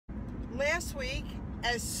last week,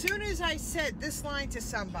 as soon as I said this line to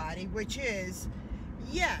somebody, which is,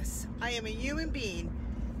 yes, I am a human being,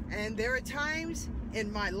 and there are times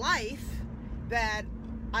in my life that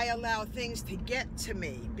I allow things to get to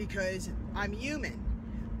me because I'm human.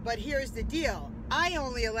 But here's the deal. I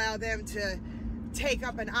only allow them to take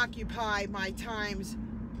up and occupy my times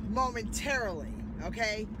momentarily,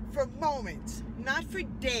 okay? For moments, not for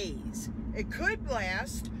days. It could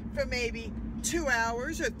last for maybe 2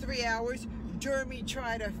 hours or 3 hours during me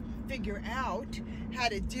trying to figure out how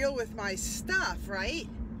to deal with my stuff, right?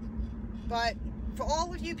 But for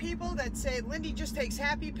all of you people that say Lyn-Dee just takes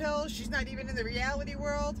happy pills, she's not even in the reality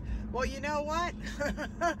world, well, you know what?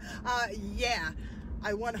 Yeah,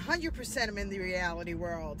 I 100% am in the reality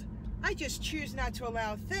world. I just choose not to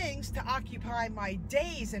allow things to occupy my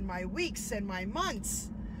days and my weeks and my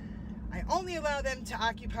months. I only allow them to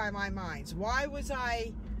occupy my minds. Why was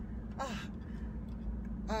I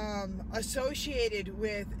associated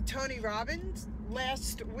with Tony Robbins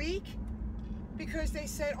last week? Because they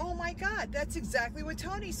said, oh my God, that's exactly what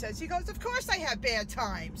Tony says. He goes, of course I have bad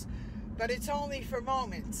times, but it's only for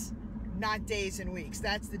moments, not days and weeks.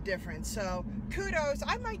 That's the difference. So kudos.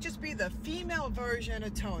 I might just be the female version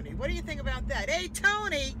of Tony. What do you think about that? Hey,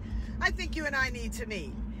 Tony, I think you and I need to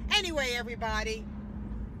meet. Anyway, everybody,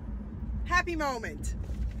 happy moment.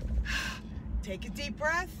 Take a deep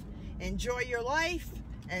breath, enjoy your life,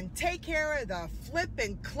 and take care of the flip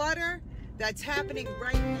and clutter that's happening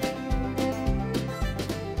right now.